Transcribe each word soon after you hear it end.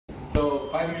So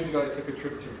 5 years ago, I took a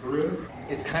trip to Peru.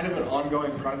 It's kind of an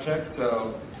ongoing project,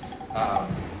 so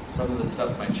some of the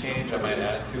stuff might change. I might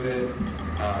add to it.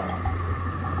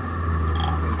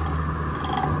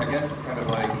 I guess it's kind of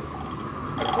like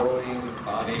a growing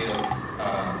body of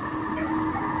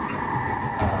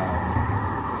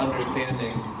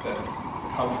understanding that's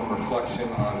come from reflection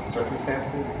on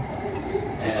circumstances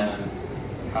and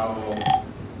how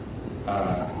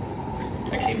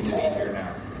I came to be here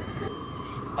now.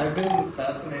 I've been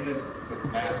fascinated with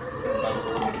masks since I was a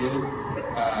little kid,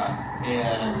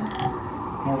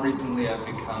 and more recently I've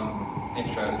become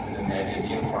interested in the idea of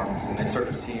uniforms, and they sort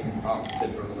of seem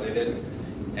opposite but related,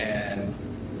 and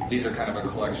these are kind of a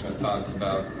collection of thoughts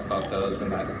about those in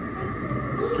that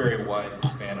very wide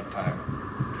span of time.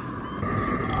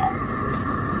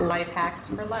 Life hacks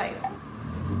for life.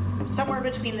 Somewhere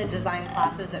between the design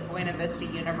classes at Buena Vista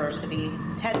University,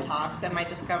 TED Talks, and my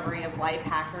discovery of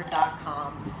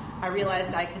lifehacker.com, I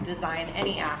realized I could design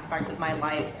any aspect of my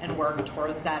life and work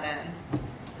towards that end.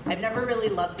 I've never really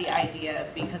loved the idea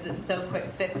because it's so quick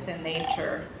fix in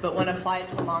nature, but when applied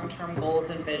to long-term goals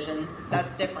and visions,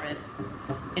 that's different.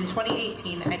 In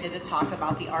 2018, I did a talk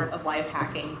about the art of life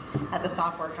hacking at the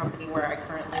software company where I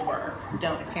currently work,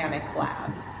 Don't Panic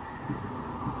Labs.